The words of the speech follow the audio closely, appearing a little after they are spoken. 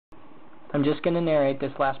I'm just going to narrate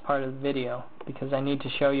this last part of the video because I need to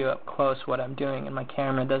show you up close what I'm doing, and my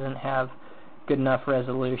camera doesn't have good enough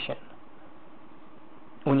resolution.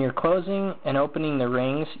 When you're closing and opening the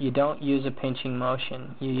rings, you don't use a pinching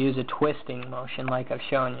motion. You use a twisting motion like I've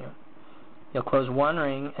shown you. You'll close one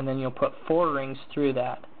ring and then you'll put 4 rings through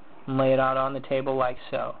that and lay it out on the table like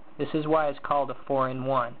so. This is why it's called a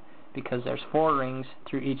 4-in-1, because there's 4 rings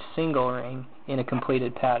through each single ring in a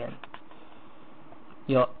completed pattern.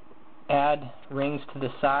 You'll add rings to the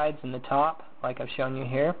sides and the top like I've shown you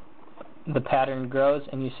here. The pattern grows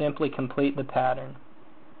and you simply complete the pattern.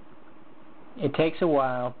 It takes a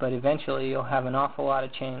while, but eventually you'll have an awful lot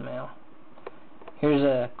of chainmail. Here's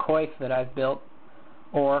a coif that I've built,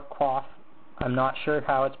 or coif. I'm not sure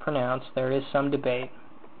how it's pronounced. There is some debate.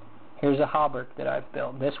 Here's a hauberk that I've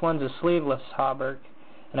built. This one's a sleeveless hauberk,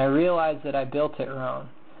 and I realize that I built it wrong,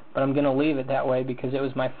 but I'm going to leave it that way because it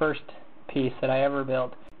was my first piece that I ever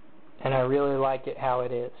built, and I really like it how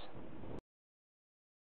it is.